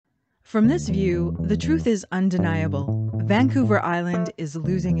From this view, the truth is undeniable. Vancouver Island is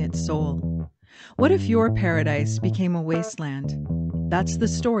losing its soul. What if your paradise became a wasteland? That's the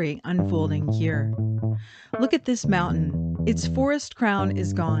story unfolding here. Look at this mountain. Its forest crown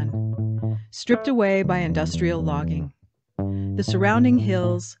is gone, stripped away by industrial logging. The surrounding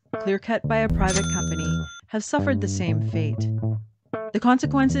hills, clear-cut by a private company, have suffered the same fate. The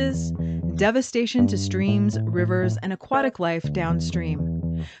consequences? Devastation to streams, rivers, and aquatic life downstream.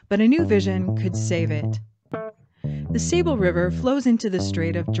 But a new vision could save it. The Tsable River flows into the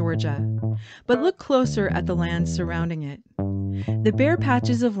Strait of Georgia, but look closer at the land surrounding it. The bare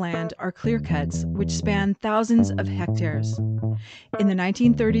patches of land are clear cuts which span thousands of hectares. In the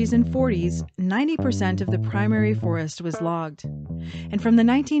 1930s and 40s, 90% of the primary forest was logged. And from the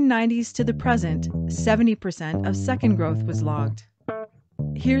 1990s to the present, 70% of second growth was logged.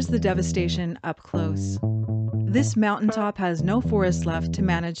 Here's the devastation up close. This mountaintop has no forest left to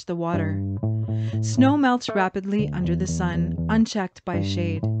manage the water. Snow melts rapidly under the sun, unchecked by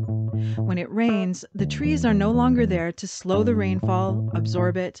shade. When it rains, the trees are no longer there to slow the rainfall,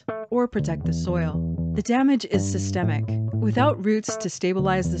 absorb it, or protect the soil. The damage is systemic. Without roots to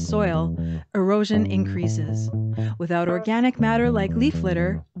stabilize the soil, erosion increases. Without organic matter like leaf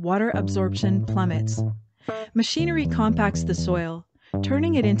litter, water absorption plummets. Machinery compacts the soil,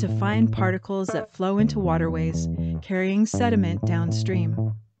 turning it into fine particles that flow into waterways, carrying sediment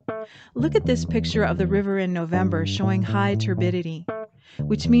downstream. Look at this picture of the river in November showing high turbidity,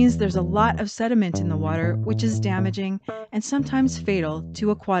 which means there's a lot of sediment in the water, which is damaging and sometimes fatal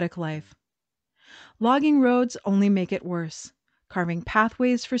to aquatic life. Logging roads only make it worse, carving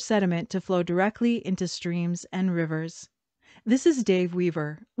pathways for sediment to flow directly into streams and rivers. This is Dave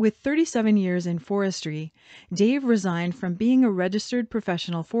Weaver. With 37 years in forestry, Dave resigned from being a registered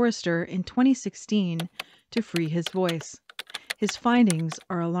professional forester in 2016 to free his voice. His findings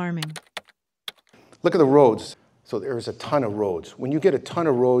are alarming. Look at the roads. So there's a ton of roads. When you get a ton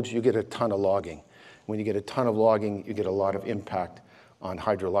of roads, you get a ton of logging. When you get a ton of logging, you get a lot of impact on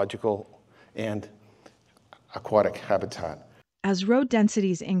hydrological and aquatic habitat. As road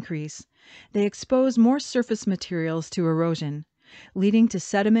densities increase, they expose more surface materials to erosion, leading to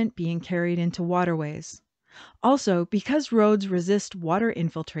sediment being carried into waterways. Also, because roads resist water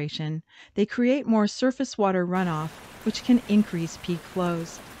infiltration, they create more surface water runoff, which can increase peak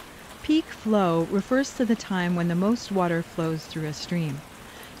flows. Peak flow refers to the time when the most water flows through a stream,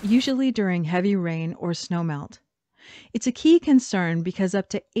 usually during heavy rain or snowmelt. It's a key concern because up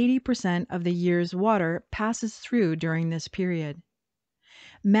to 80% of the year's water passes through during this period.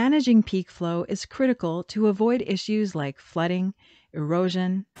 Managing peak flow is critical to avoid issues like flooding,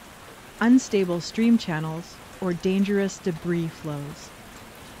 erosion, unstable stream channels, or dangerous debris flows,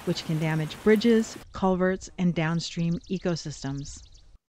 which can damage bridges, culverts, and downstream ecosystems.